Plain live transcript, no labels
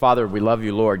Father, we love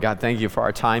you, Lord. God, thank you for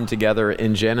our time together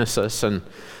in Genesis. And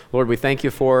Lord, we thank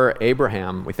you for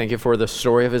Abraham. We thank you for the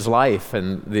story of his life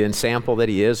and the example that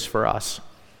he is for us.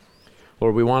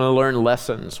 Lord, we want to learn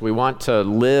lessons. We want to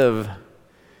live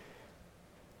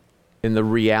in the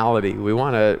reality. We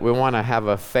want to have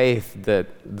a faith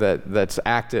that's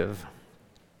active.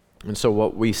 And so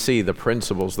what we see, the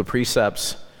principles, the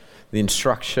precepts, the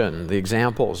instruction, the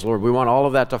examples, Lord, we want all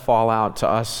of that to fall out to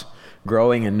us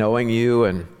growing and knowing you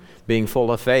and being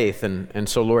full of faith. And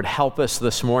so, Lord, help us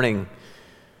this morning.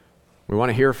 We want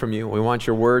to hear from you. We want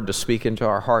your word to speak into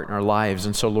our heart and our lives.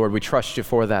 And so, Lord, we trust you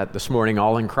for that this morning,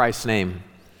 all in Christ's name.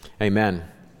 Amen.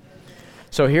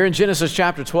 So here in Genesis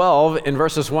chapter 12, in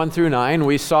verses 1 through 9,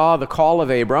 we saw the call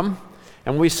of Abram.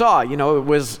 And we saw,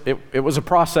 it was a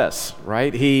process,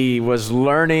 right? He was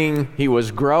learning, he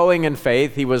was growing in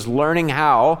faith. He was learning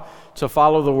how to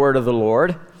follow the word of the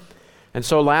Lord. And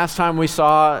so last time we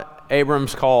saw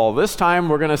Abram's call. This time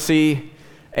we're going to see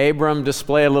Abram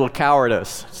display a little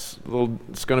cowardice.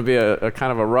 It's going to be a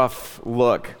kind of a rough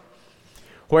look.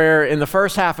 Where in the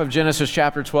first half of Genesis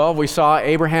chapter 12, we saw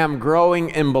Abraham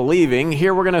growing and believing.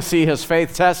 Here we're going to see his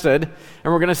faith tested,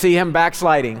 and we're going to see him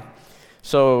backsliding.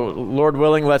 So, Lord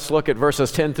willing, let's look at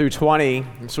verses 10 through 20.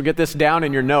 So get this down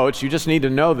in your notes. You just need to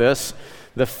know this.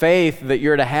 The faith that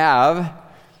you're to have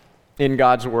in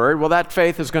God's word, well, that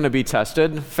faith is going to be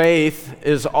tested. Faith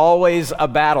is always a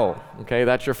battle. Okay,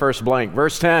 that's your first blank.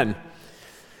 Verse 10.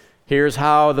 Here's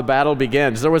how the battle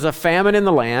begins. There was a famine in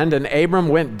the land, and Abram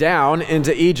went down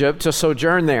into Egypt to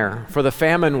sojourn there, for the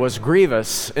famine was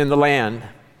grievous in the land.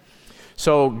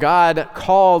 So God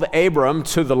called Abram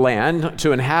to the land,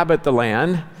 to inhabit the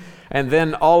land, and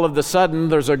then all of a sudden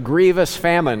there's a grievous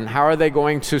famine. How are they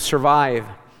going to survive?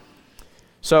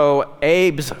 So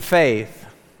Abe's faith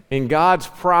in God's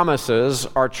promises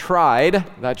are tried,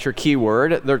 that's your key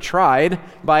word, they're tried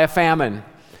by a famine.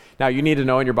 Now you need to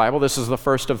know in your Bible, this is the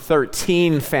first of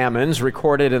 13 famines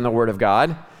recorded in the Word of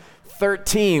God.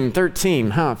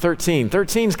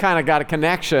 13's kind of got a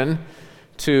connection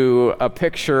to a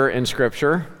picture in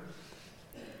Scripture.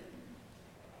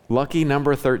 Lucky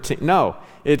number 13. No,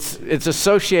 it's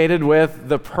associated with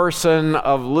the person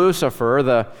of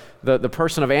Lucifer, the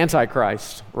person of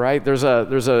Antichrist, right? There's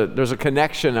a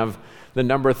connection of the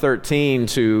number 13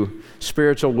 to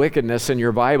spiritual wickedness in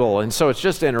your Bible, and so it's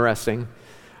just interesting.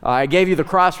 I gave you the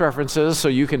cross references so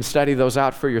you can study those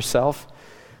out for yourself.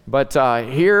 But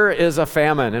here is a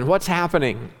famine, and what's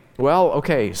happening? Well,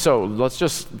 okay, so let's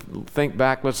just think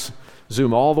back. Let's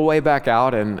zoom all the way back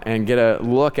out and get a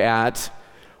look at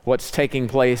what's taking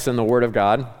place in the Word of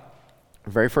God.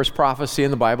 The very first prophecy in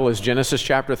the Bible is Genesis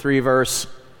chapter 3, verse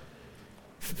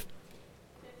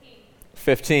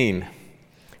 15.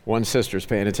 One sister's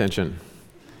paying attention.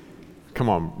 Come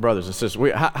on, brothers and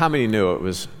sisters. How many knew it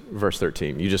was verse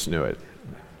 13? You just knew it.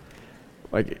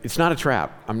 Like, it's not a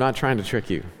trap. I'm not trying to trick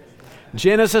you.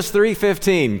 Genesis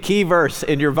 3:15, key verse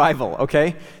in your Bible,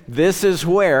 okay? This is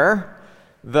where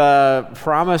the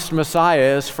promised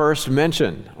Messiah is first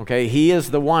mentioned, okay? He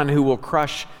is the one who will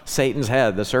crush Satan's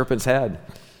head, the serpent's head.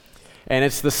 And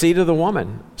it's the seed of the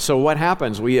woman. So what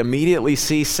happens? We immediately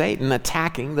see Satan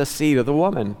attacking the seed of the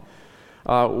woman.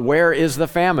 Where is the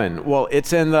famine? Well,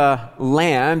 it's in the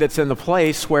land, it's in the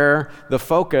place where the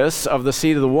focus of the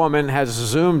seed of the woman has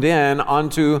zoomed in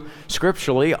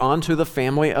scripturally, onto the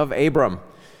family of Abram.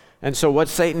 And so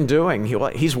what's Satan doing?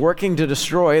 He's working to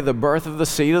destroy the birth of the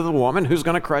seed of the woman who's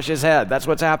going to crush his head. That's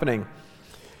what's happening.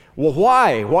 Well,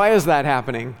 why? Why is that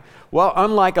happening? Well,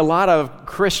 unlike a lot of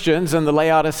Christians in the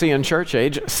Laodicean church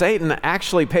age, Satan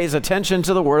actually pays attention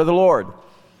to the word of the Lord.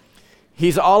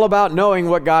 He's all about knowing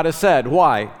what God has said.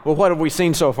 Why? Well, what have we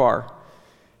seen so far?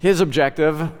 His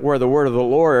objective, where the word of the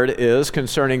Lord is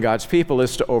concerning God's people,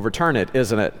 is to overturn it,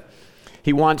 isn't it?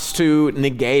 He wants to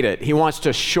negate it. He wants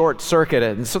to short circuit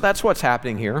it. And so that's what's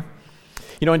happening here.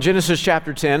 In Genesis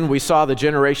chapter 10, we saw the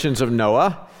generations of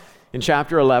Noah. In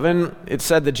chapter 11, it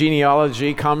said the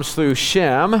genealogy comes through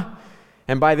Shem.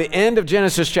 And by the end of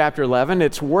Genesis chapter 11,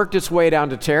 it's worked its way down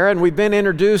to Terah, and we've been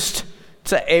introduced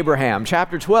to Abraham.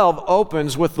 Chapter 12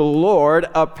 opens with the Lord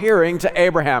appearing to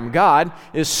Abraham. God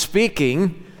is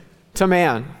speaking to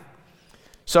man.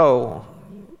 So,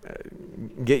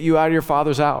 get you out of your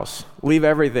father's house. Leave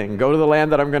everything. Go to the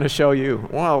land that I'm going to show you.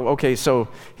 Well, okay, so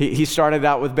he started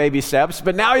out with baby steps,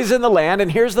 but now he's in the land,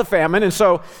 and here's the famine. And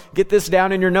so, get this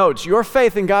down in your notes. Your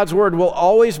faith in God's word will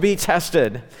always be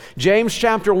tested. James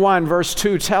chapter 1, verse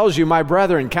 2 tells you, "My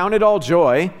brethren, count it all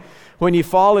joy when you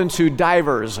fall into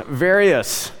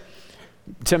various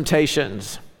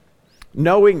temptations,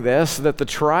 knowing this, that the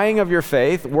trying of your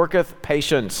faith worketh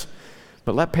patience.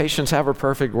 But let patience have her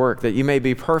perfect work, that you may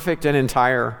be perfect and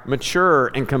entire, mature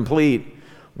and complete,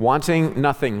 wanting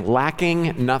nothing,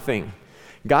 lacking nothing.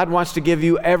 God wants to give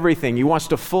you everything. He wants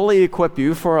to fully equip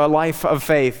you for a life of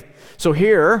faith. So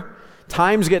here,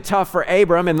 times get tough for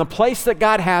Abram in the place that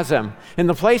God has him, in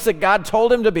the place that God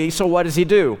told him to be. So what does he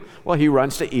do? Well, he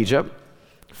runs to Egypt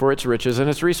for its riches and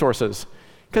its resources.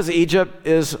 Because Egypt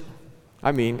is,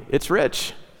 it's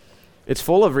rich. It's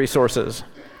full of resources.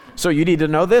 So you need to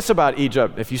know this about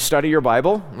Egypt. If you study your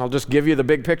Bible, I'll just give you the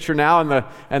big picture now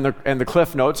and the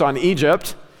cliff notes on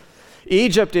Egypt.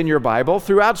 Egypt in your Bible,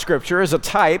 throughout Scripture, is a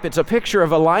type. It's a picture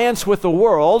of alliance with the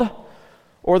world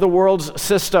or the world's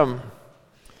system.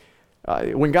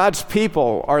 When God's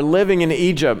people are living in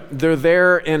Egypt, they're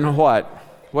there in what?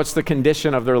 What's the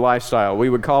condition of their lifestyle? We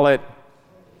would call it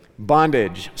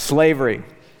bondage, slavery.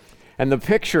 And the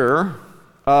picture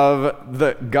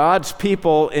of God's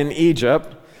people in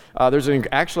Egypt, there's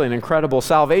actually an incredible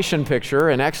salvation picture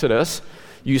in Exodus.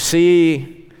 You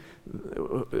see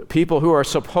people who are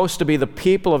supposed to be the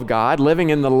people of God living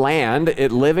in the land,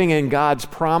 living in God's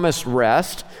promised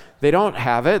rest. They don't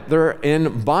have it. They're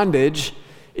in bondage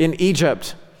in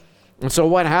Egypt. And so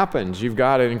what happens? You've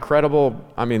got an incredible,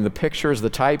 the pictures, the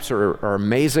types are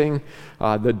amazing.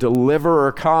 The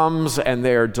deliverer comes and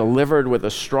they're delivered with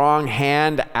a strong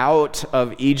hand out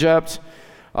of Egypt.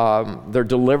 They're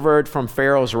delivered from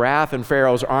Pharaoh's wrath and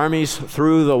Pharaoh's armies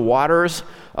through the waters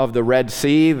of the Red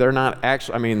Sea. They're not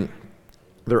actually,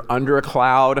 they're under a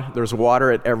cloud. There's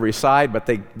water at every side, but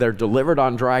they're delivered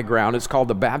on dry ground. It's called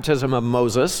the baptism of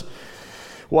Moses.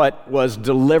 What was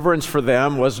deliverance for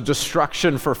them was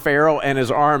destruction for Pharaoh and his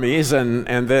armies, and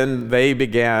then they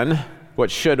began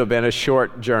what should have been a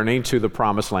short journey to the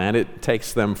promised land. It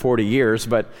takes them 40 years,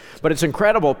 but it's an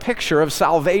incredible picture of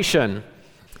salvation.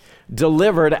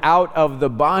 Delivered out of the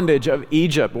bondage of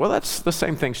Egypt. Well, that's the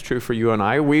same thing's true for you and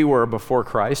I. We were before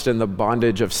Christ in the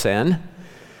bondage of sin.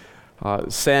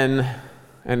 Sin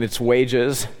and its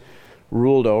wages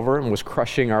ruled over and was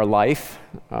crushing our life.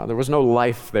 There was no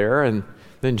life there, and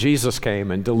then Jesus came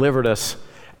and delivered us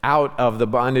out of the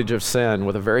bondage of sin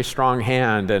with a very strong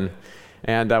hand,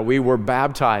 and we were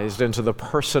baptized into the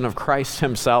person of Christ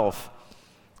himself.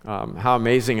 How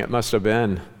amazing it must have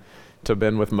been to have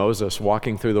been with Moses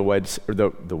walking through the Red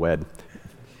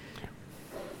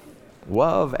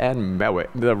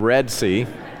Sea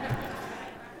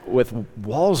with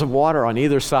walls of water on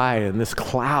either side, and this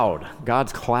cloud,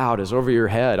 God's cloud, is over your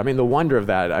head. The wonder of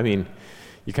that.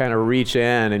 You kind of reach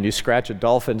in and you scratch a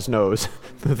dolphin's nose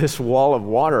through this wall of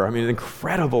water. An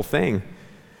incredible thing.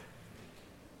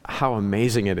 How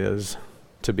amazing it is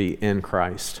to be in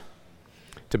Christ,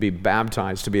 to be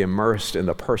baptized, to be immersed in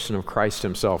the person of Christ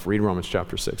himself. Read Romans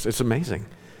chapter 6. It's amazing.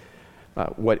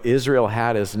 What Israel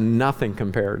had is nothing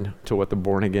compared to what the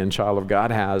born-again child of God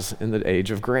has in the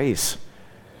age of grace.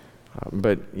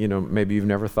 But maybe you've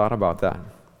never thought about that.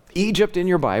 Egypt in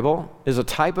your Bible is a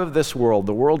type of this world,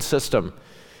 the world system.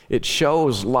 It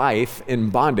shows life in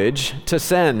bondage to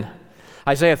sin.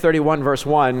 Isaiah 31 verse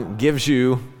 1 gives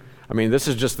you, this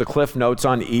is just the cliff notes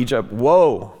on Egypt.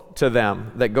 Woe to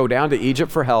them that go down to Egypt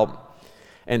for help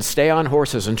and stay on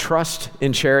horses and trust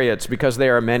in chariots because they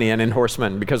are many, and in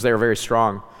horsemen because they are very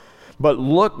strong. But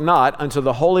look not unto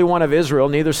the Holy One of Israel,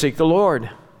 neither seek the Lord.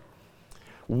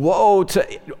 Woe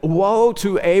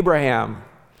to Abraham.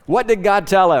 What did God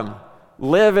tell him?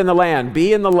 Live in the land,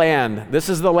 be in the land. This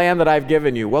is the land that I've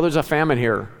given you. Well, there's a famine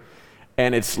here,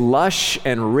 and it's lush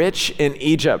and rich in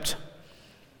Egypt.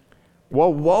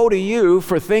 Well, woe to you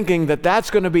for thinking that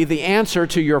that's going to be the answer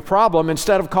to your problem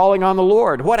instead of calling on the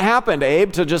Lord. What happened,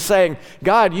 Abe, to just saying,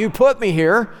 God, you put me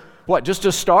here. What, just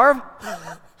to starve?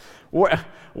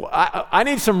 I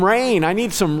need some rain. I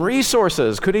need some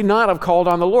resources. Could he not have called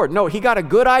on the Lord? No, he got a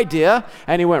good idea,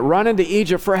 and he went running to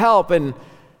Egypt for help, and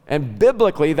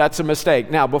biblically, that's a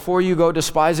mistake. Now, before you go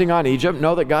despising on Egypt,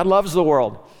 know that God loves the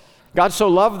world. God so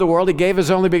loved the world, he gave his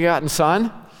only begotten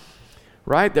Son,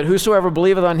 right? That whosoever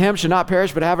believeth on him should not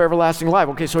perish, but have everlasting life.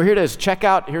 Okay, so here it is.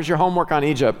 Here's your homework on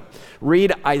Egypt.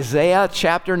 Read Isaiah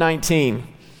chapter 19.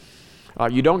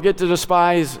 You don't get to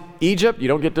despise Egypt. You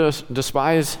don't get to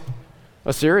despise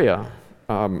Assyria.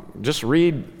 Just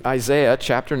read Isaiah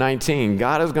chapter 19.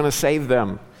 God is going to save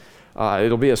them.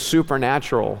 It'll be a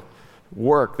supernatural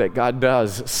work that God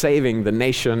does saving the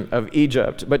nation of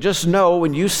Egypt. But just know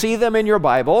when you see them in your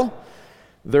Bible,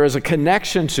 there is a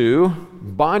connection to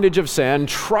bondage of sin,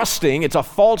 trusting. It's a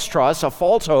false trust, a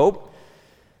false hope,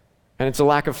 and it's a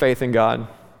lack of faith in God.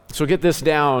 So get this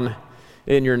down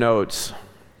in your notes.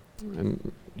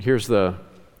 And we'll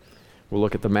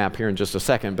look at the map here in just a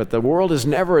second, but the world is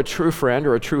never a true friend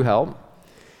or a true help.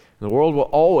 The world will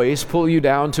always pull you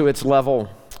down to its level.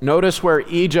 Notice where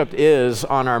Egypt is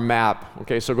on our map.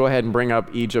 Okay, so go ahead and bring up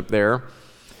Egypt there.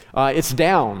 It's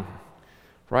down,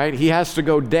 right? He has to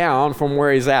go down from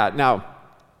where he's at. Now,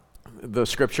 the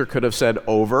scripture could have said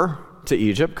over to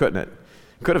Egypt, couldn't it?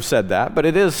 Could have said that, but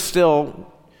it is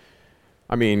still,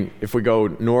 I mean, if we go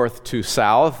north to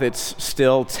south, it's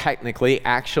still technically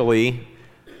actually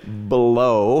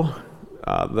below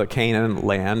the Canaan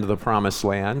land, the promised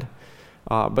land.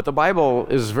 But the Bible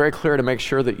is very clear to make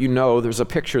sure that you know there's a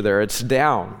picture there. It's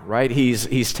down, right?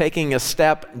 He's taking a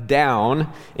step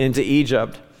down into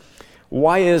Egypt.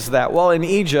 Why is that? Well, in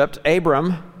Egypt,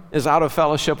 Abram is out of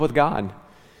fellowship with God.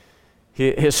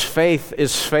 His faith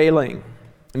is failing.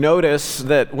 Notice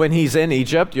that when he's in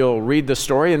Egypt, you'll read the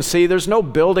story and see there's no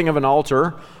building of an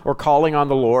altar or calling on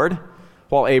the Lord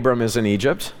while Abram is in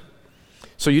Egypt.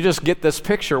 So you just get this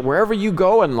picture. Wherever you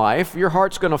go in life, your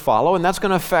heart's going to follow, and that's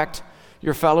going to affect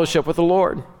your fellowship with the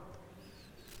Lord.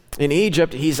 In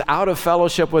Egypt, he's out of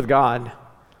fellowship with God.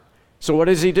 So what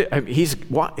does he do? He's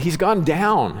gone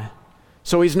down.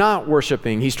 So he's not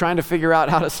worshiping. He's trying to figure out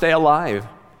how to stay alive.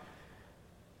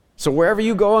 So wherever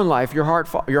you go in life, your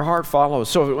heart follows.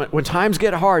 So when times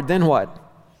get hard, then what?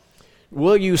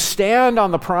 Will you stand on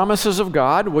the promises of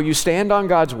God? Will you stand on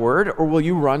God's word? Or will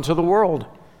you run to the world?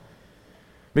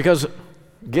 Because,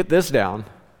 get this down,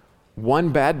 one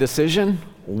bad decision,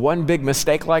 one big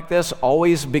mistake like this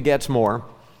always begets more.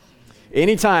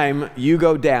 Anytime you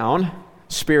go down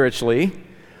spiritually,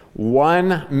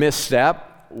 one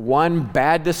misstep, one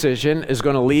bad decision is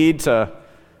going to lead to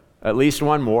at least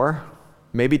one more,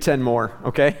 maybe 10 more,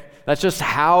 okay? That's just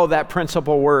how that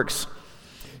principle works.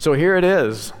 So here it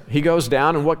is. He goes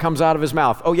down, and what comes out of his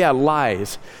mouth? Oh yeah,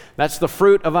 lies. That's the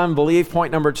fruit of unbelief.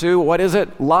 Point number 2, what is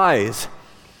it? Lies.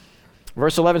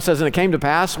 Verse 11 says, "And it came to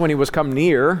pass, when he was come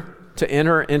near to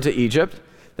enter into Egypt,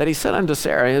 that he said unto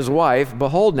Sarah his wife,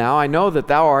 Behold now, I know that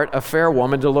thou art a fair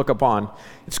woman to look upon."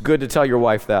 It's good to tell your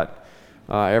wife that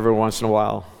every once in a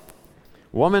while.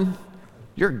 Woman,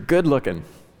 you're good looking.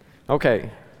 Okay,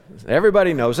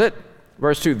 everybody knows it.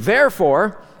 Verse 2,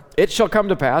 "Therefore it shall come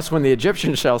to pass, when the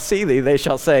Egyptians shall see thee, they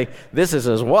shall say, This is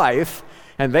his wife,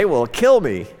 and they will kill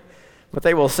me, but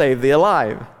they will save thee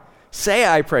alive. Say,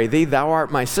 I pray thee, thou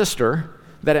art my sister,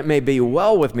 that it may be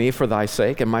well with me for thy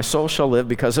sake, and my soul shall live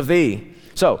because of thee."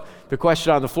 So the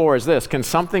question on the floor is this: can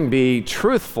something be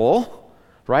truthful,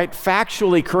 right,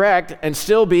 factually correct, and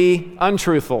still be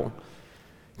untruthful?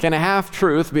 Can a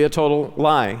half-truth be a total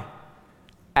lie?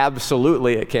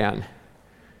 Absolutely it can.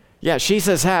 Yeah, she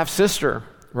says half-sister,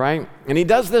 right? And he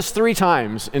does this 3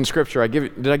 times in Scripture.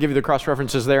 Did I give you the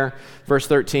cross-references there? Verse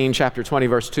 13, chapter 20,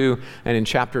 verse 2, and in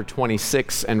chapter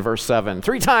 26 and verse 7.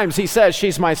 3 times he says,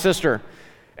 she's my sister.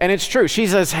 And it's true. She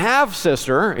says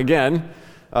half-sister. Again,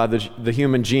 the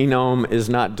human genome is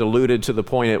not diluted to the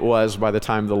point it was by the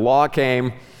time the law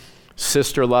came.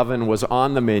 Sister lovin' was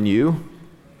on the menu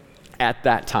at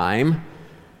that time.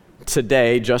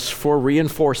 Today, just for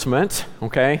reinforcement,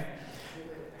 okay?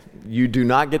 You do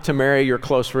not get to marry your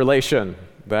close relation.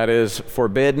 That is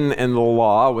forbidden in the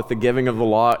law with the giving of the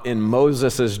law in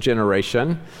Moses'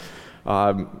 generation.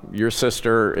 Your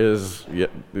sister is...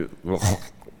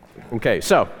 Okay,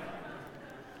 so,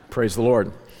 praise the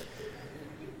Lord.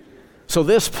 So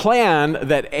this plan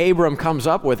that Abram comes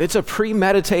up with, it's a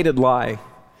premeditated lie.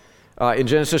 In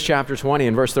Genesis chapter 20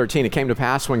 and verse 13, "It came to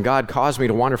pass, when God caused me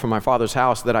to wander from my father's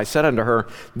house, that I said unto her,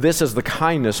 This is the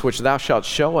kindness which thou shalt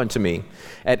show unto me.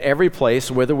 At every place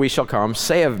whither we shall come,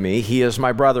 say of me, He is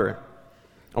my brother."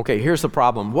 Okay, here's the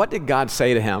problem. What did God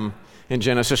say to him in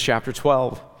Genesis chapter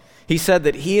 12? He said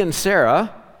that he and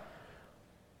Sarah,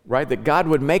 right, that God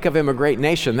would make of him a great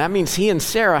nation. That means he and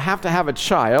Sarah have to have a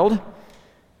child.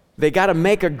 They got to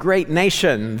make a great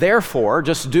nation. Therefore,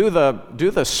 just do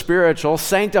the spiritual,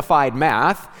 sanctified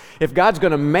math. If God's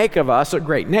going to make of us a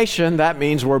great nation, that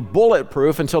means we're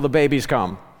bulletproof until the babies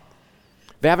come.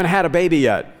 They haven't had a baby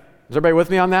yet. Is everybody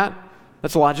with me on that?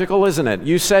 That's logical, isn't it?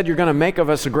 You said you're going to make of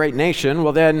us a great nation.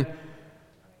 Well, then,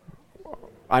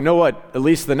 I know what at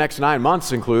least the next 9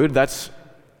 months include. That's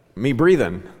me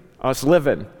breathing, us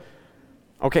living.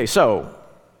 Okay, so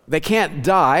they can't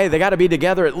die. They got to be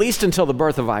together at least until the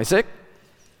birth of Isaac.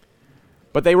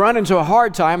 But they run into a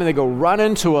hard time, and they go run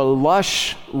into a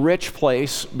lush, rich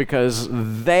place because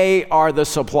they are the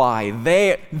supply.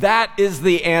 That is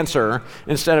the answer,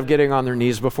 instead of getting on their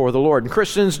knees before the Lord. And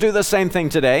Christians do the same thing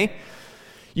today.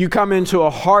 You come into a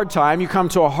hard time, you come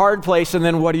to a hard place, and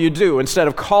then what do? Instead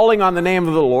of calling on the name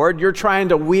of the Lord, you're trying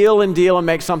to wheel and deal and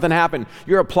make something happen.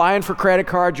 You're applying for credit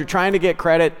cards, you're trying to get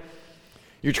credit.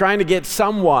 You're trying to get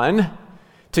someone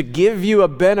to give you a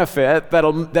benefit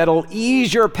that'll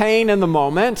ease your pain in the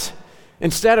moment,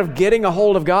 instead of getting a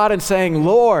hold of God and saying,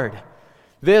 Lord,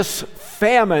 this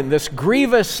famine, this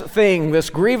grievous thing, this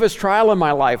grievous trial in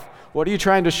my life, what are you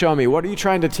trying to show me? What are you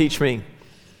trying to teach me?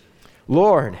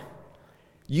 Lord,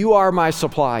 you are my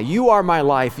supply. You are my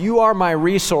life. You are my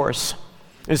resource.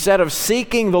 Instead of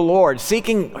seeking the Lord,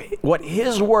 seeking what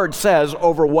His Word says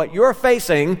over what you're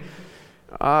facing,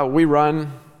 we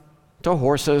run to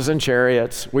horses and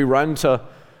chariots. We run to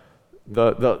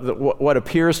what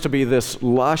appears to be this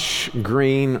lush,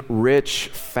 green, rich,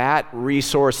 fat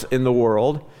resource in the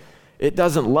world. It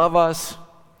doesn't love us.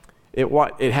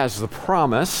 It has the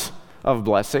promise of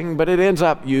blessing, but it ends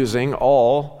up using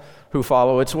all who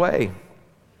follow its way.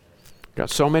 Got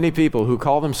so many people who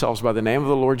call themselves by the name of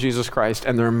the Lord Jesus Christ,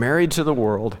 and they're married to the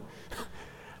world.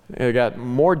 They got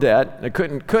more debt. They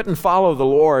couldn't follow the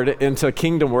Lord into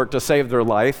kingdom work to save their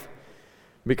life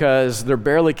because they're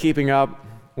barely keeping up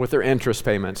with their interest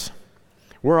payments.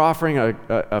 We're offering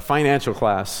a financial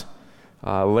class.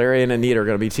 Larry and Anita are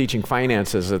going to be teaching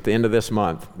finances at the end of this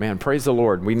month. Man, praise the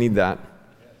Lord. We need that.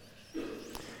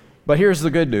 But here's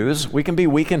the good news. We can be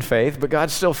weak in faith, but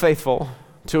God's still faithful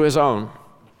to His own.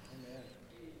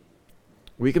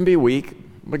 We can be weak,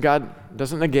 but God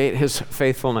doesn't negate His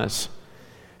faithfulness.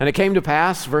 And it came to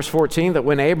pass, verse 14, that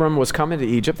when Abram was come into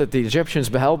Egypt, that the Egyptians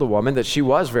beheld a woman, that she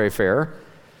was very fair.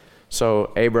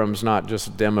 So Abram's not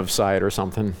just dim of sight or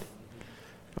something.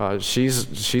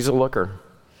 She's a looker.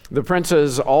 The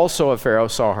princes also of Pharaoh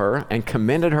saw her and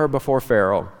commended her before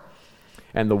Pharaoh.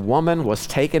 And the woman was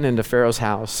taken into Pharaoh's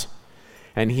house.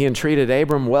 And he entreated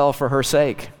Abram well for her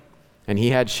sake. And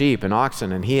he had sheep and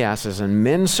oxen and he-asses and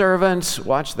men servants,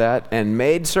 watch that, and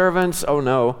maid servants, oh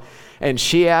no, and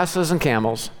she-asses and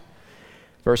camels.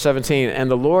 Verse 17, and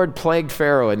the Lord plagued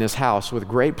Pharaoh and his house with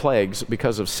great plagues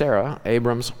because of Sarah,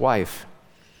 Abram's wife.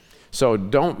 So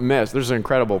don't miss, there's an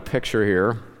incredible picture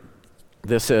here.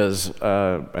 This is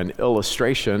an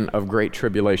illustration of great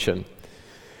tribulation.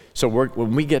 So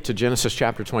when we get to Genesis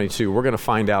chapter 22, we're going to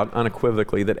find out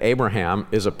unequivocally that Abraham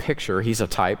is a picture, he's a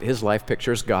type, his life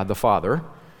picture is God the Father,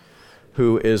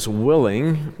 who is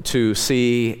willing to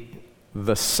see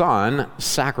the Son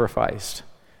sacrificed.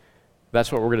 That's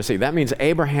what we're going to see. That means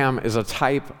Abraham is a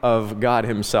type of God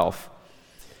Himself.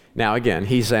 Now again,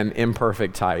 he's an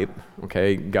imperfect type,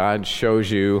 okay? God shows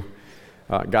you,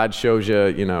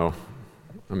 you know,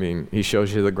 I mean, He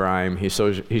shows you the grime, He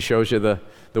shows you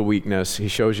the weakness, He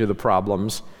shows you the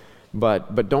problems,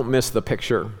 but don't miss the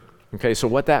picture. Okay, so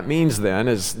what that means then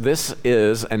is this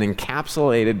is an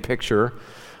encapsulated picture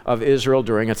of Israel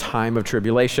during a time of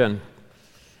tribulation.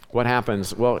 What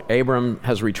happens? Well, Abram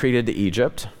has retreated to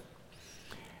Egypt,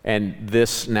 and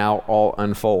this now all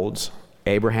unfolds.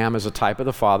 Abraham, as a type of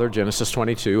the father, Genesis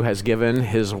 22, has given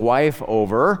his wife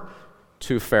over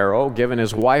to Pharaoh, given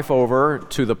his wife over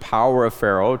to the power of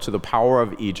Pharaoh, to the power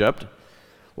of Egypt.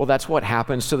 Well, that's what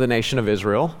happens to the nation of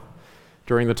Israel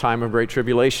during the time of great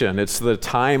tribulation. It's the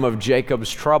time of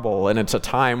Jacob's trouble, and it's a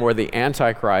time where the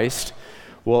Antichrist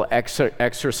will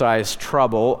exercise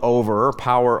power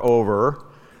over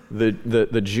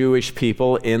the Jewish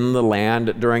people in the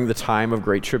land during the time of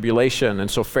great tribulation. And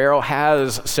so Pharaoh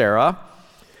has Sarah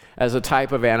as a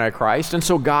type of Antichrist, and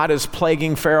so God is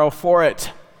plaguing Pharaoh for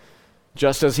it,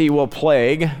 just as He will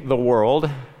plague the world,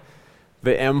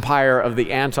 the empire of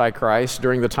the Antichrist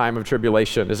during the time of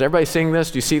tribulation. Is everybody seeing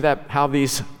this? Do you see that, how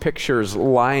these pictures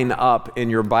line up in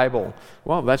your Bible?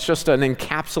 Well, that's just an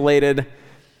encapsulated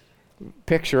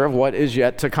picture of what is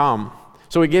yet to come.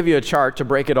 So we give you a chart to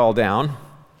break it all down.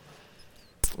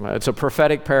 It's a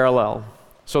prophetic parallel.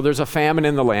 So there's a famine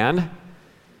in the land.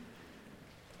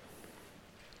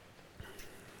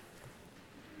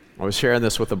 I was sharing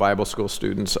this with the Bible school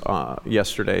students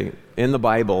yesterday. In the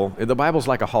Bible's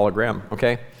like a hologram,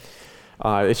 okay?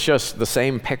 It's just the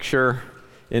same picture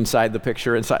inside the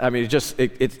picture. I mean,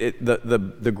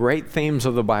 the great themes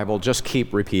of the Bible just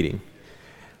keep repeating.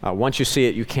 Once you see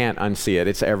it, you can't unsee it.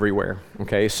 It's everywhere,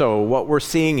 okay? So what we're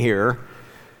seeing here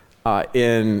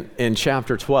in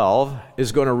chapter 12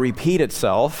 is going to repeat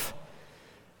itself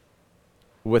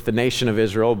with the nation of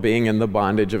Israel being in the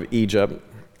bondage of Egypt,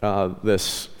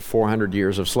 this 400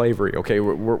 years of slavery. Okay,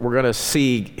 we're going to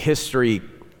see history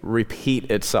repeat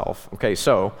itself. Okay,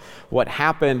 so what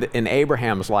happened in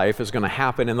Abraham's life is going to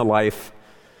happen in the life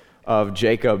of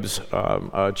Jacob's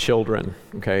children,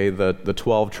 okay, the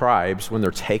 12 tribes when they're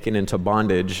taken into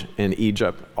bondage in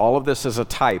Egypt. All of this is a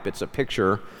type, it's a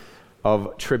picture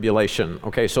of tribulation.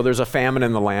 Okay, so there's a famine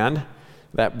in the land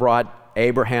that brought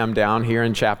Abraham down here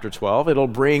in chapter 12. It'll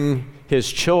bring his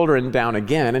children down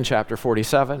again in chapter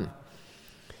 47.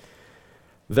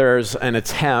 There's an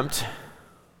attempt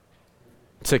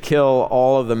to kill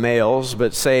all of the males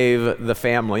but save the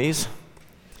families.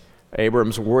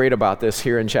 Abram's worried about this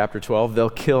here in chapter 12. They'll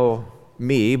kill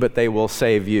me, but they will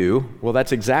save you. Well,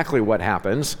 that's exactly what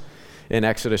happens in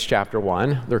Exodus chapter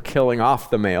 1. They're killing off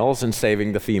the males and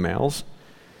saving the females.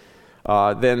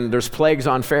 Then there's plagues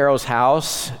on Pharaoh's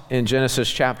house in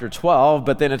Genesis chapter 12,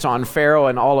 but then it's on Pharaoh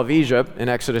and all of Egypt in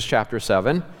Exodus chapter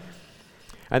 7.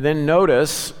 And then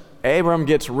notice Abram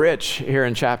gets rich here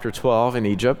in chapter 12 in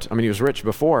Egypt. I mean, he was rich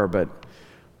before, but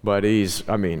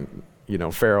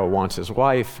Pharaoh wants his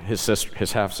wife, his sister,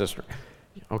 his half-sister.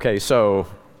 Okay, so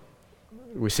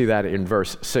we see that in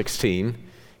verse 16.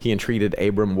 He entreated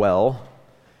Abram well.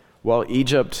 Well,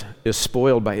 Egypt is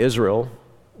spoiled by Israel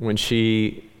when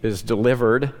she is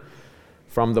delivered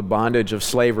from the bondage of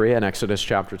slavery in Exodus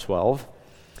chapter 12.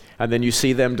 And then you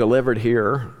see them delivered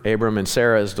here. Abram and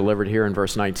Sarah is delivered here in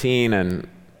verse 19, and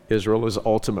Israel is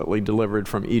ultimately delivered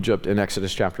from Egypt in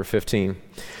Exodus chapter 15.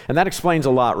 And that explains a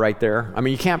lot right there. I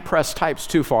mean, you can't press types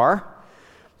too far,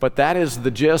 but that is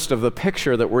the gist of the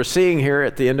picture that we're seeing here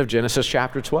at the end of Genesis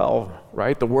chapter 12,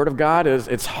 right? The Word of God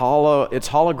it's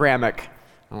hologramic.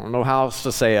 I don't know how else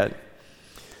to say it.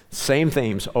 Same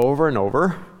themes over and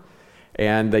over,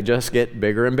 and they just get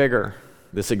bigger and bigger.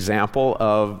 This example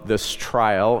of this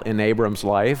trial in Abram's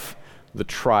life, the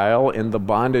trial in the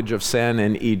bondage of sin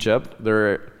in Egypt,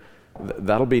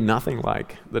 that'll be nothing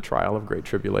like the trial of great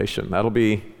tribulation. That'll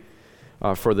be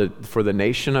for the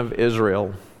nation of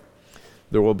Israel.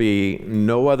 There will be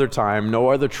no other time, no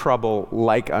other trouble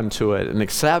like unto it. And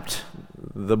except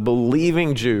the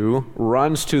believing Jew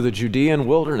runs to the Judean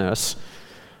wilderness,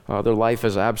 their life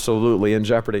is absolutely in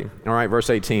jeopardy. All right, verse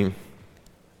 18.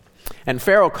 And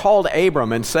Pharaoh called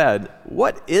Abram and said,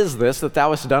 "What is this that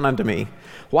thou hast done unto me?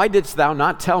 Why didst thou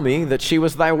not tell me that she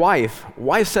was thy wife?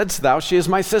 Why saidst thou, she is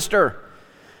my sister?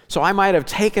 So I might have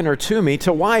taken her to me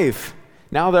to wife.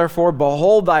 Now therefore,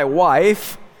 behold thy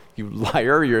wife." You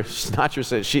liar, you're not your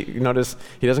sister. Notice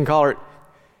he doesn't call her,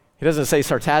 he doesn't say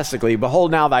sarcastically,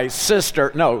 "Behold now thy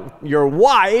sister." No, your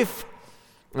wife,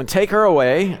 and take her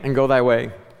away and go thy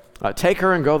way. Take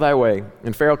her and go thy way.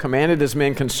 And Pharaoh commanded his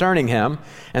men concerning him,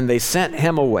 and they sent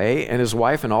him away and his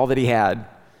wife and all that he had.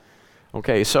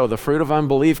 Okay, so the fruit of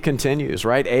unbelief continues,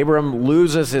 right? Abram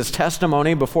loses his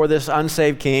testimony before this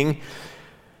unsaved king.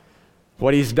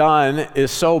 What he's done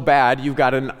is so bad. You've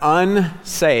got an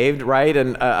unsaved, right,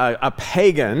 and a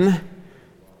pagan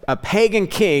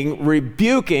king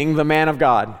rebuking the man of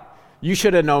God. You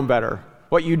should have known better.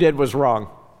 What you did was wrong.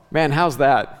 Man, how's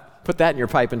that? Put that in your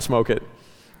pipe and smoke it.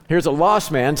 Here's a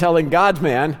lost man telling God's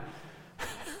man,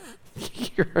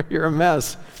 you're a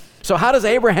mess. So how does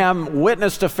Abraham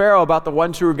witness to Pharaoh about the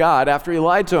one true God after he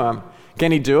lied to him?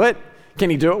 Can he do it? Can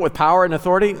he do it with power and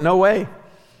authority? No way.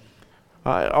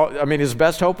 His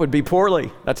best hope would be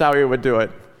poorly. That's how he would do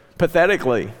it,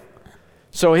 pathetically.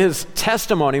 So his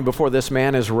testimony before this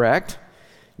man is wrecked.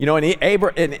 You know,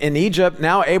 in Egypt,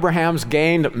 now Abraham's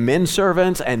gained men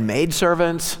servants and maid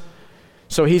servants.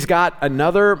 So he's got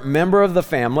another member of the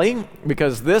family,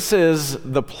 because this is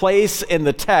the place in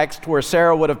the text where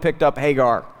Sarah would have picked up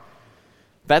Hagar.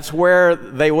 That's where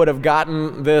they would have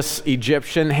gotten this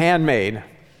Egyptian handmaid.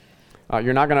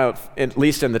 You're not going to, at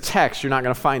least in the text, you're not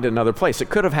going to find it in another place. It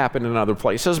could have happened in other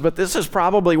places, but this is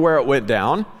probably where it went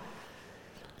down.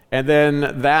 And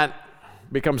then that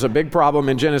becomes a big problem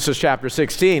in Genesis chapter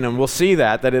 16, and we'll see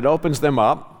that it opens them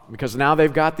up, because now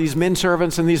they've got these men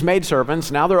servants and these maid servants.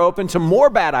 Now they're open to more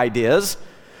bad ideas,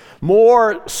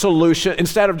 more solution.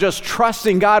 Instead of just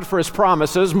trusting God for his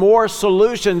promises, more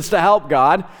solutions to help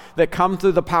God that come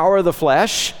through the power of the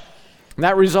flesh. And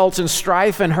that results in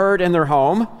strife and hurt in their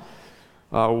home.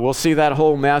 We'll see that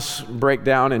whole mess break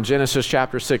down in Genesis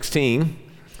chapter 16.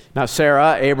 Now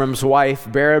Sarah, Abram's wife,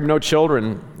 bare him no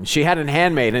children. She had an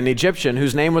handmaid, an Egyptian,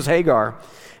 whose name was Hagar.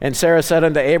 And Sarah said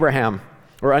unto Abram,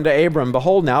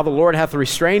 "Behold now, the Lord hath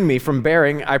restrained me from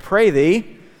bearing. I pray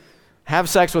thee, have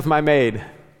sex with my maid.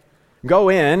 Go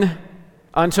in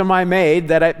unto my maid,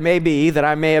 that it may be that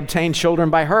I may obtain children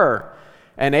by her."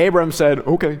 And Abram said,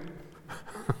 "Okay."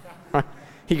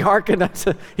 He hearkened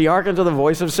to the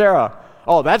voice of Sarah.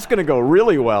 Oh, that's going to go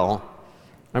really well.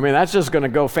 That's just going to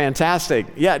go fantastic.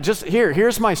 Yeah, just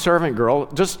here's my servant girl.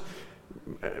 Just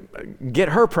get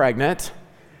her pregnant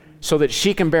so that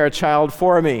she can bear a child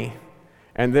for me.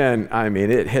 And then,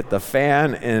 it hit the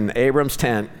fan in Abram's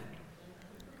tent.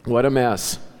 What a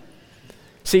mess.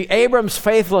 See, Abram's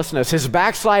faithlessness, his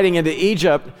backsliding into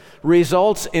Egypt,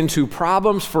 results into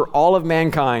problems for all of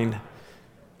mankind.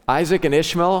 Isaac and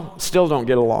Ishmael still don't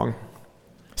get along.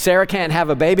 Sarah can't have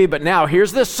a baby, but now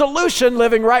here's this solution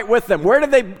living right with them. Where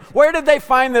did they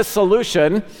find this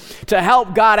solution to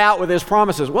help God out with his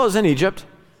promises? Well, it was in Egypt.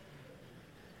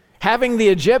 Having the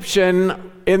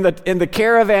Egyptian in the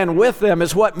caravan with them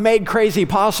is what made crazy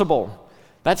possible.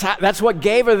 That's what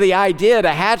gave her the idea to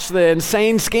hatch the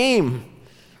insane scheme.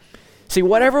 See,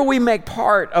 whatever we make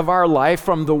part of our life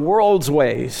from the world's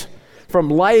ways, from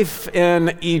life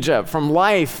in Egypt, from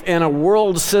life in a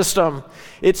world system,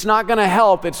 it's not going to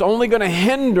help. It's only going to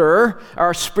hinder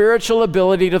our spiritual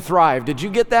ability to thrive. Did you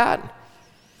get that?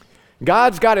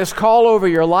 God's got his call over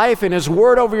your life, and his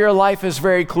word over your life is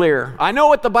very clear. I know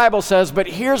what the Bible says, but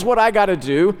here's what I got to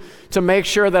do to make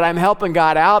sure that I'm helping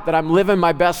God out, that I'm living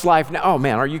my best life now. Oh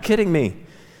man, are you kidding me?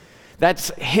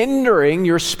 That's hindering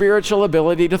your spiritual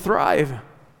ability to thrive.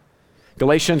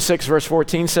 Galatians 6 verse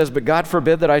 14 says, "But God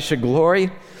forbid that I should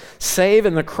glory, save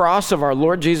in the cross of our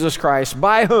Lord Jesus Christ,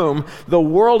 by whom the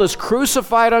world is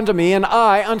crucified unto me, and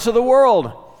I unto the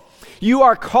world." You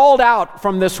are called out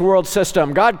from this world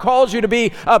system. God calls you to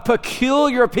be a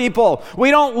peculiar people. We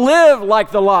don't live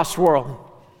like the lost world.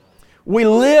 We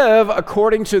live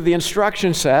according to the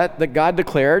instruction set that God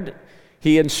declared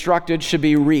he instructed should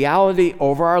be reality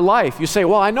over our life. You say,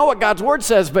 well, I know what God's word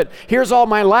says, but here's all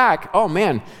my lack. Oh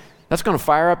man, that's going to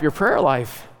fire up your prayer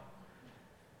life.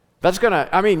 That's going to,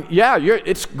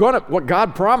 it's going to, what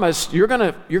God promised, you're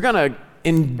going to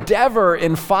endeavor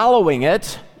in following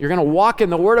it. You're going to walk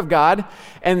in the Word of God,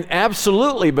 and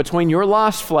absolutely between your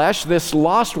lost flesh, this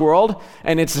lost world,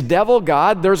 and its devil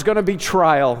God, there's going to be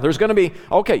trial. There's going to be,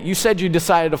 okay, you said you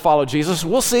decided to follow Jesus.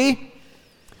 We'll see.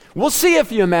 We'll see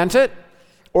if you meant it.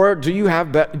 Or do you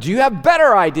have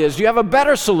better ideas? Do you have a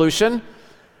better solution?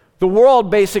 The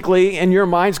world basically, in your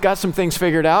mind's got some things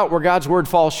figured out where God's word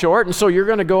falls short, and so you're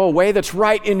going to go a way that's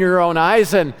right in your own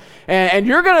eyes, and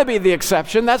you're going to be the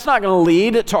exception. That's not going to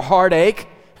lead to heartache,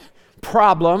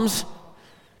 problems,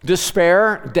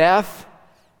 despair, death.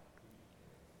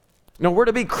 No, we're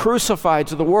to be crucified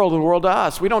to the world and the world to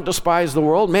us. We don't despise the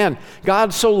world. Man,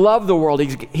 God so loved the world,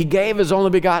 he gave his only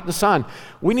begotten Son.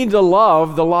 We need to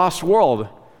love the lost world.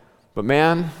 But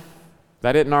man,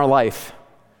 that isn't our life.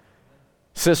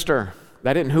 Sister,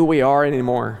 that isn't who we are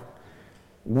anymore.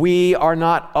 We are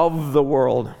not of the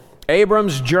world.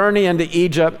 Abram's journey into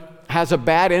Egypt has a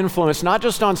bad influence, not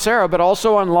just on Sarah, but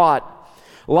also on Lot.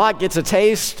 Lot gets a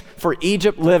taste for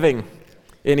Egypt living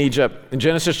in Egypt. In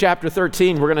Genesis chapter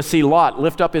 13, we're going to see Lot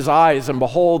lift up his eyes and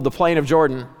behold the plain of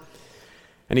Jordan.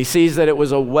 And he sees that it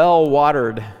was a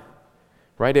well-watered,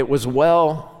 right? It was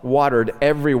well-watered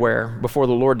everywhere before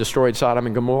the Lord destroyed Sodom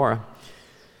and Gomorrah.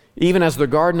 Even as the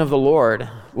garden of the Lord,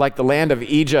 like the land of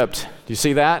Egypt. Do you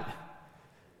see that?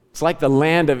 It's like the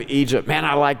land of Egypt. Man,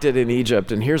 I liked it in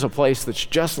Egypt. And here's a place that's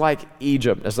just like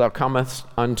Egypt, as thou comest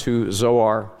unto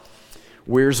Zoar.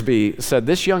 Wiersbe said,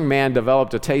 this young man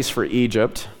developed a taste for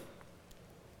Egypt.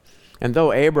 And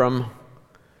though Abraham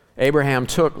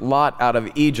took Lot out of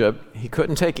Egypt, he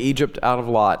couldn't take Egypt out of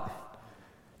Lot.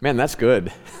 Man, that's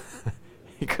good.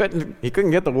 He couldn't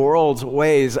get the world's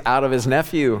ways out of his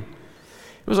nephew.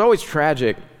 It was always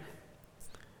tragic.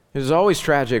 It is always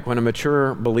tragic when a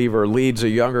mature believer leads a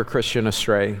younger Christian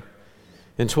astray.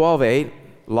 In 12:8,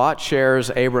 Lot shares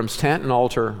Abram's tent and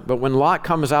altar, but when Lot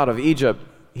comes out of Egypt,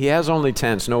 he has only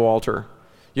tents, no altar.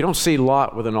 You don't see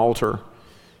Lot with an altar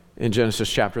in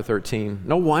Genesis chapter 13.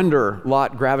 No wonder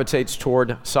Lot gravitates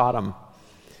toward Sodom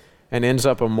and ends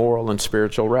up a moral and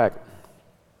spiritual wreck.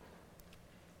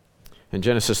 In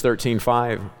Genesis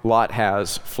 13:5, Lot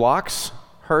has flocks,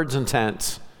 herds, and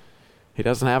tents. He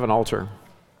doesn't have an altar.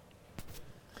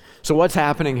 So what's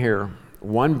happening here?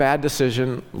 One bad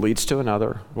decision leads to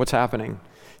another. What's happening?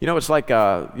 You know, it's like,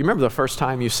 you remember the first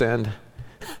time you sinned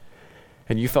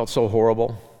and you felt so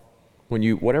horrible when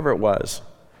whatever it was,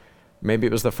 maybe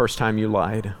it was the first time you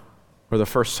lied or the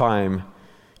first time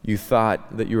you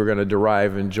thought that you were going to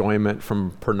derive enjoyment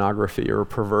from pornography or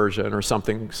perversion or some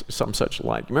such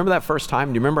like. You remember that first time?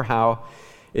 Do you remember how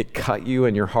it cut you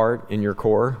in your heart, in your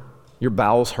core? Your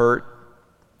bowels hurt?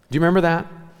 Do you remember that?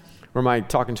 Or am I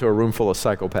talking to a room full of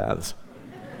psychopaths?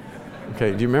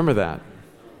 Okay, do you remember that?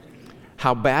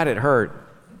 How bad it hurt.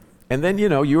 And then,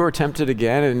 you were tempted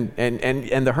again,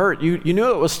 and the hurt, you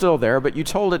knew it was still there, but you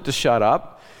told it to shut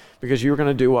up because you were going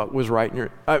to do what was right in your...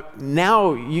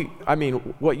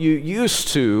 what you used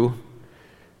to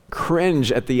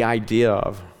cringe at the idea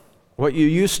of, what you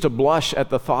used to blush at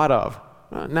the thought of,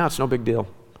 now it's no big deal.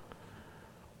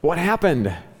 What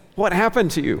happened? What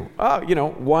happened to you?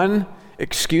 One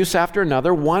excuse after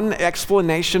another, one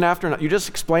explanation after another. You just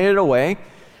explain it away.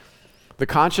 The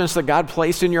conscience that God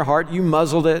placed in your heart, you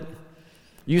muzzled it,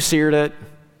 you seared it,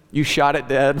 You shot it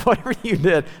dead, whatever you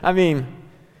did. I mean,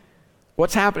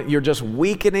 what's happening? You're just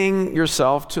weakening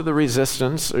yourself to the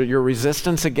resistance, or your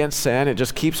resistance against sin. It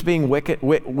just keeps being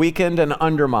weakened and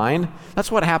undermined.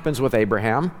 That's what happens with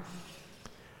Abraham.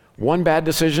 One bad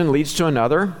decision leads to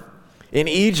another. In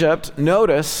Egypt,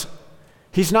 notice,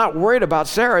 he's not worried about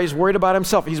Sarah, he's worried about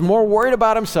himself. He's more worried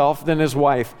about himself than his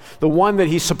wife, the one that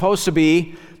he's supposed to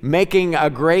be making a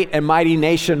great and mighty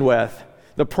nation with.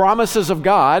 The promises of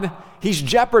God, he's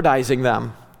jeopardizing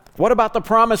them. What about the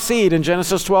promised seed in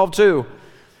Genesis 12:2?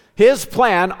 His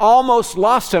plan almost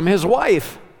lost him his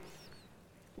wife.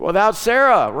 Without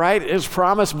Sarah, right, his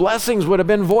promised blessings would have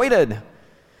been voided.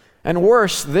 And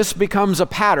worse, this becomes a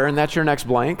pattern. That's your next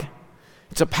blank.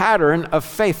 It's a pattern of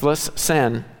faithless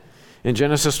sin. In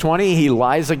Genesis 20, he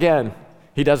lies again.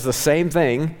 He does the same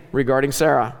thing regarding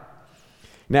Sarah.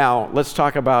 Now, let's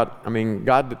talk about,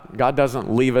 God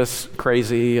doesn't leave us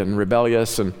crazy and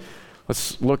rebellious, and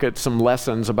let's look at some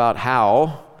lessons about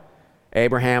how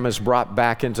Abraham is brought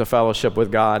back into fellowship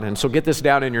with God. And so get this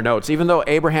down in your notes. Even though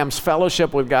Abraham's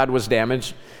fellowship with God was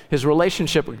damaged, his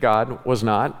relationship with God was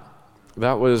not.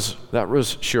 That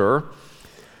was sure.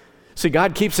 See,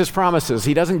 God keeps his promises.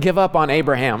 He doesn't give up on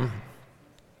Abraham.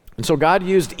 And so God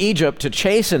used Egypt to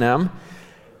chasten him.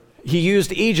 He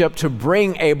used Egypt to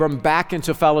bring Abram back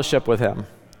into fellowship with him.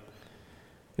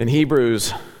 In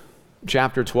Hebrews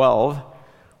chapter 12,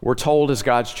 we're told as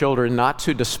God's children not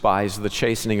to despise the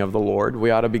chastening of the Lord.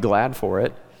 We ought to be glad for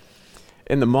it.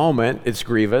 In the moment, it's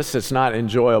grievous. It's not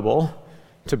enjoyable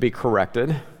to be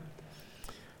corrected.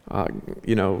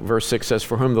 Verse 6 says,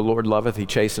 "For whom the Lord loveth, he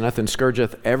chasteneth, and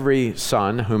scourgeth every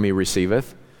son whom he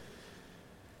receiveth."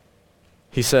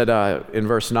 He said in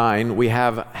verse 9, "We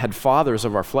have had fathers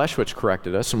of our flesh which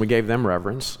corrected us, and we gave them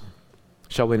reverence.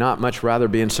 Shall we not much rather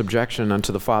be in subjection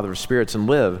unto the Father of spirits and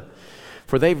live?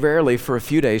 For they verily for a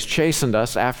few days chastened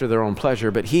us after their own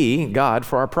pleasure, but he, God,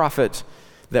 for our profit,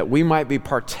 that we might be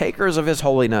partakers of his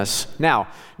holiness. Now,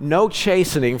 no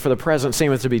chastening for the present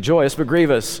seemeth to be joyous, but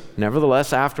grievous.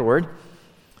 Nevertheless, afterward,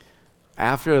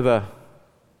 after the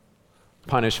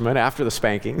punishment, after the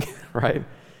spanking, right,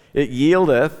 it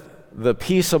yieldeth the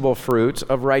peaceable fruit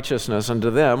of righteousness unto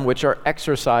them which are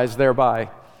exercised thereby."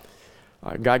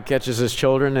 God catches his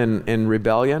children in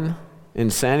rebellion, in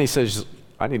sin. He says,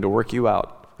 I need to work you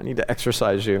out. I need to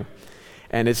exercise you.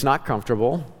 And it's not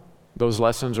comfortable. Those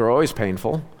lessons are always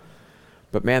painful.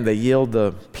 But man, they yield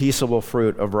the peaceable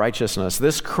fruit of righteousness.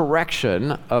 This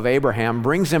correction of Abraham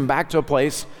brings him back to a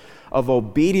place of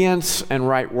obedience and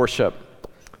right worship.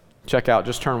 Check out,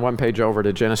 just turn one page over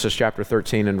to Genesis chapter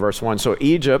 13 and verse 1. So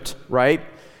Egypt, right,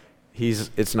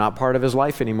 it's not part of his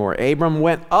life anymore. Abram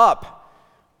went up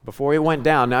before he went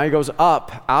down. Now he goes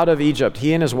up out of Egypt,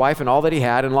 he and his wife and all that he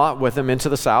had, and Lot with him into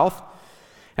the south.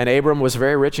 And Abram was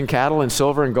very rich in cattle and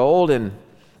silver and gold, and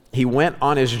he went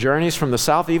on his journeys from the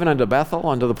south even unto Bethel,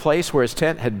 unto the place where his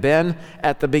tent had been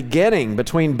at the beginning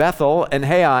between Bethel and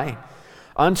Hai,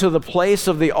 unto the place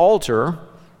of the altar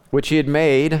which he had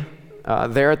made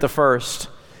there at the first.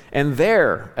 And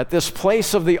there, at this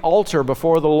place of the altar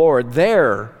before the Lord,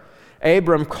 there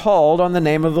Abram called on the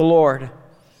name of the Lord.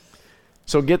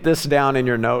 So get this down in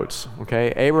your notes,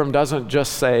 okay? Abram doesn't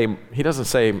just say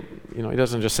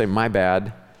my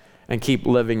bad and keep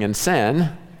living in sin.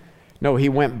 No, he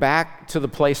went back to the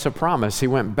place of promise. He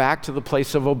went back to the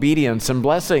place of obedience and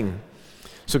blessing.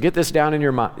 So get this down in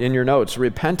your notes.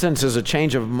 Repentance is a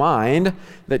change of mind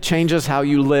that changes how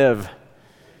you live.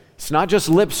 It's not just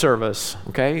lip service,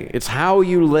 okay? It's how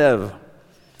you live.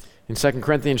 In 2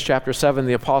 Corinthians chapter 7,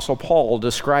 the Apostle Paul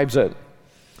describes it.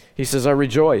 He says, "I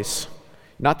rejoice,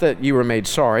 not that you were made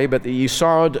sorry, but that you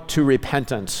sorrowed to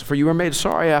repentance. For you were made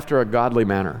sorry after a godly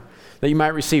manner, that you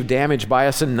might receive damage by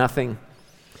us in nothing.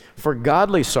 For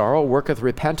godly sorrow worketh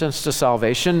repentance to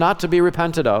salvation, not to be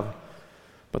repented of.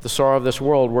 But the sorrow of this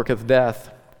world worketh death."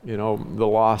 The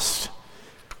lost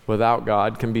without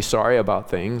God can be sorry about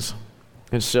things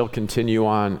and still continue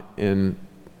on in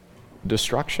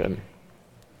destruction.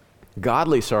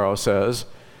 Godly sorrow says,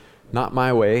 not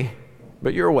my way,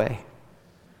 but your way.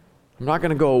 I'm not going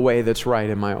to go a way that's right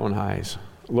in my own eyes.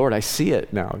 Lord, I see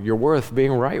it now. You're worth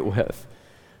being right with.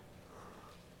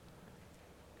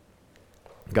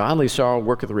 Godly sorrow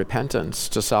worketh repentance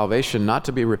to salvation, not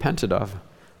to be repented of.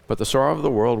 But the sorrow of the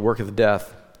world worketh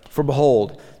death. For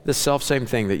behold, this selfsame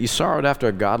thing that ye sorrowed after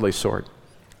a godly sort,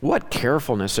 what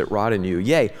carefulness it wrought in you,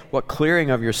 yea, what clearing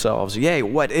of yourselves, yea,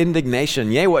 what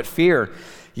indignation, yea, what fear,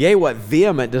 yea, what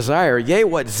vehement desire, yea,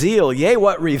 what zeal, yea,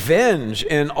 what revenge.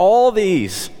 In all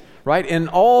these, right, in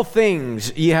all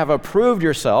things ye have approved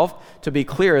yourself to be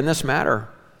clear in this matter.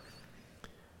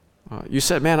 You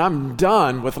said, man, I'm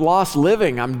done with lost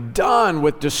living. I'm done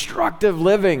with destructive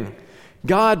living.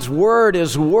 God's word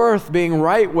is worth being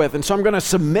right with, and so I'm going to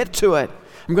submit to it.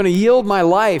 I'm going to yield my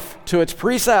life to its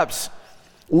precepts.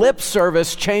 Lip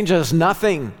service changes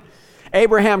nothing.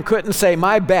 Abraham couldn't say,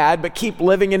 my bad, but keep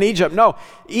living in Egypt. No,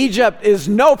 Egypt is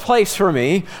no place for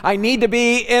me. I need to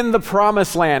be in the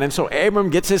promised land. And so Abram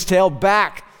gets his tail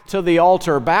back to the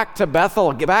altar, back to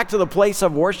Bethel, back to the place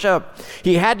of worship.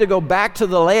 He had to go back to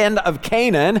the land of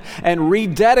Canaan and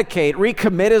rededicate,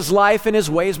 recommit his life and his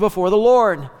ways before the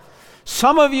Lord.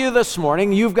 Some of you this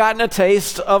morning, you've gotten a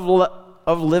taste of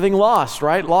living lost,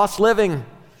 right? Lost living.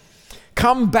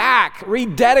 Come back,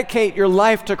 rededicate your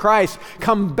life to Christ.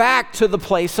 Come back to the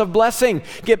place of blessing.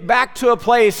 Get back to a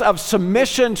place of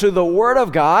submission to the Word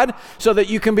of God so that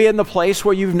you can be in the place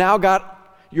where you've now got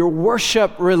your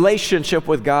worship relationship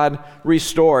with God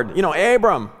restored. You know,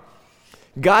 Abram,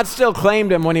 God still claimed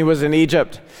him when he was in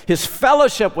Egypt. His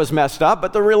fellowship was messed up,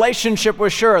 but the relationship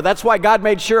was sure. That's why God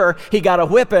made sure he got a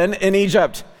whipping in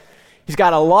Egypt. He's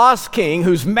got a lost king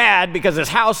who's mad because his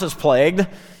house is plagued,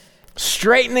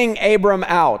 straightening Abram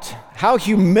out. How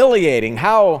humiliating.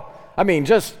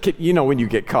 Just, you know, when you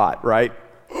get caught, right?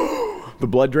 The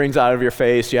blood drains out of your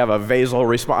face. You have a vasal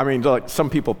response. Like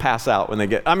some people pass out when they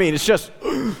get, it's just,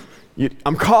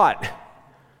 I'm caught.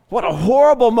 What a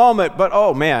horrible moment, but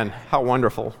oh man, how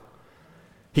wonderful.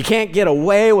 He can't get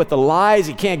away with the lies.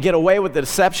 He can't get away with the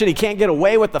deception. He can't get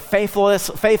away with the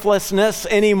faithlessness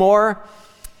anymore.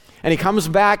 And he comes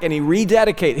back and he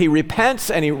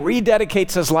repents and he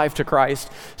rededicates his life to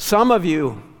Christ. Some of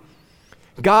you,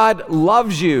 God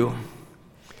loves you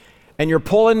and you're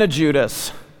pulling to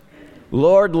Judas.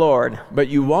 Lord, Lord, but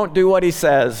you won't do what he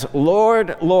says.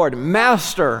 Lord, Lord,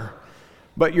 Master,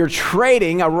 but you're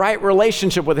trading a right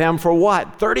relationship with him for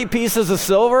what? 30 pieces of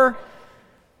silver?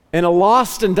 In a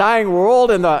lost and dying world,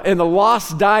 in the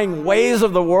lost, dying ways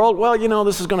of the world? Well, you know,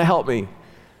 this is going to help me.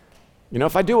 You know,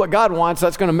 if I do what God wants,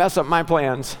 that's going to mess up my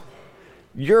plans.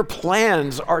 Your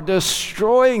plans are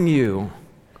destroying you.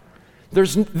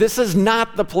 This is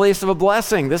not the place of a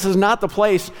blessing. This is not the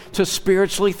place to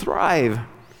spiritually thrive.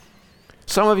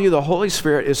 Some of you, the Holy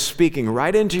Spirit is speaking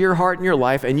right into your heart and your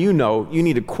life, and you know you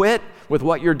need to quit with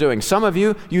what you're doing. Some of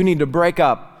you, you need to break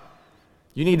up.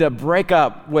 You need to break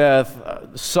up with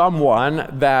someone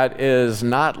that is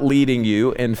not leading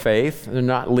you in faith. They're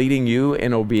not leading you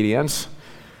in obedience.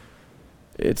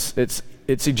 It's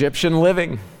Egyptian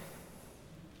living.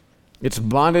 It's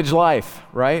bondage life,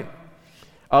 right?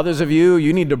 Others of you,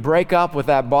 you need to break up with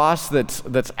that boss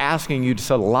that's asking you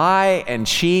to lie and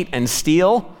cheat and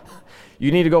steal.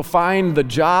 You need to go find the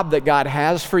job that God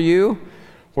has for you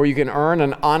where you can earn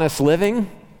an honest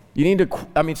living.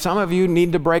 Some of you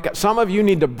need to break up. Some of you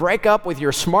need to break up with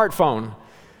your smartphone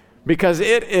because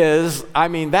that is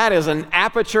an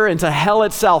aperture into hell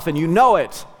itself, and you know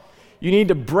it. You need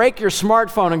to break your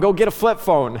smartphone and go get a flip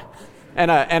phone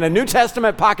and a New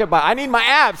Testament pocket Bible. I need my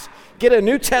apps. Get a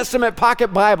New Testament pocket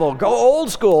Bible. Go old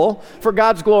school for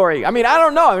God's glory. I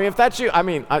don't know. If that's you, I'm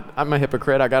a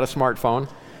hypocrite. I got a smartphone.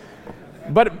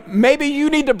 But maybe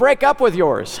you need to break up with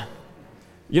yours.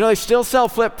 You know, they still sell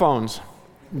flip phones.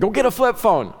 Go get a flip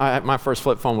phone. My first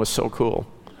flip phone was so cool.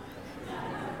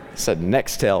 It said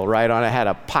Nextel right on it.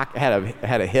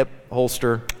 Had a hip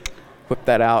holster. Whip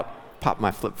that out. Pop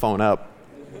my flip phone up.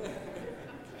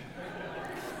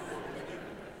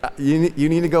 You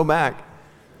need to go back.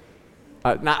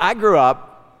 Now, I grew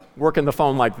up working the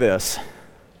phone like this.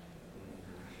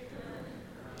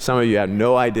 Some of you have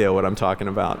no idea what I'm talking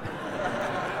about.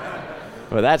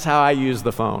 But that's how I use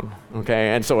the phone, okay?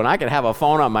 And so when I can have a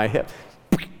phone on my hip,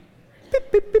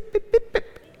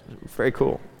 very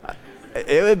cool.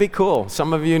 It would be cool.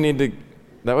 Some of you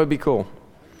that would be cool.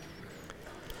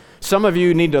 Some of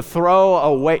you need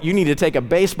to you need to take a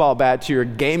baseball bat to your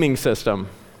gaming system.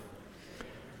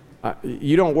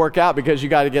 You don't work out because you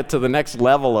got to get to the next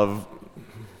level of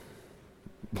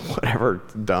whatever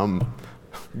dumb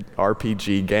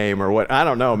RPG game or what. I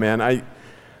don't know, man.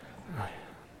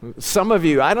 Some of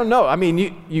you, I don't know.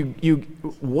 You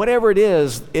whatever it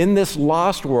is in this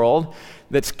lost world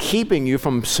that's keeping you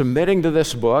from submitting to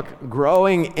this book,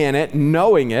 growing in it,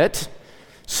 knowing it,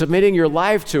 submitting your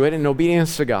life to it in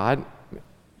obedience to God,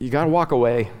 you got to walk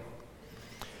away.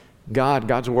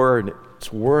 God's word,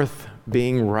 it's worth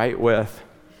being right with.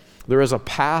 There is a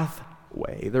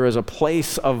pathway. There is a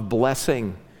place of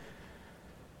blessing.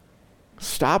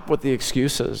 Stop with the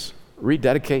excuses.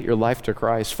 Rededicate your life to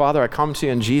Christ. Father, I come to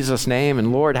you in Jesus' name,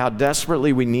 and Lord, how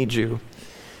desperately we need you.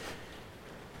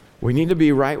 We need to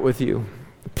be right with you.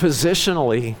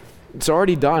 Positionally, it's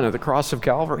already done at the cross of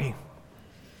Calvary.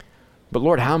 But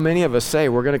Lord, how many of us say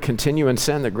we're going to continue in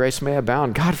sin that grace may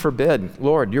abound? God forbid.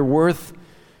 Lord, you're worth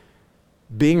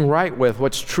being right with.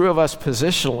 What's true of us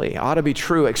positionally ought to be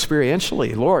true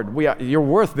experientially. Lord, you're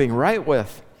worth being right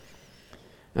with.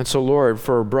 And so, Lord,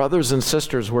 for brothers and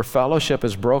sisters where fellowship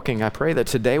is broken, I pray that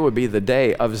today would be the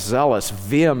day of zealous,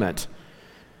 vehement,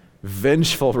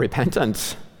 vengeful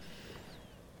repentance.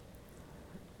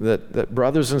 That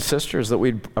brothers and sisters, that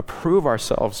we'd approve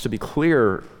ourselves to be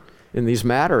clear in these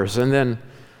matters. And then,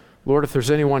 Lord, if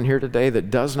there's anyone here today that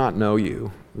does not know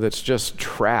you, that's just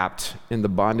trapped in the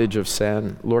bondage of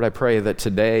sin, Lord, I pray that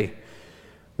today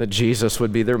that Jesus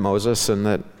would be their Moses and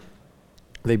that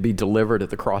they'd be delivered at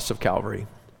the cross of Calvary.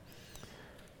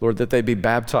 Lord, that they be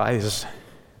baptized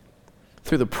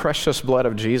through the precious blood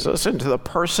of Jesus into the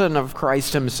person of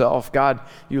Christ himself. God,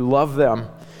 you love them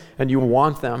and you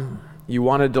want them. You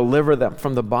want to deliver them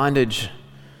from the bondage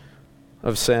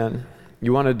of sin.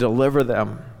 You want to deliver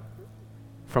them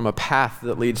from a path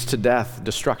that leads to death,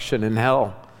 destruction, and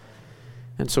hell.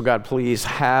 And so, God, please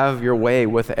have your way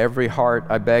with every heart,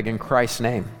 I beg in Christ's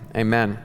name. Amen.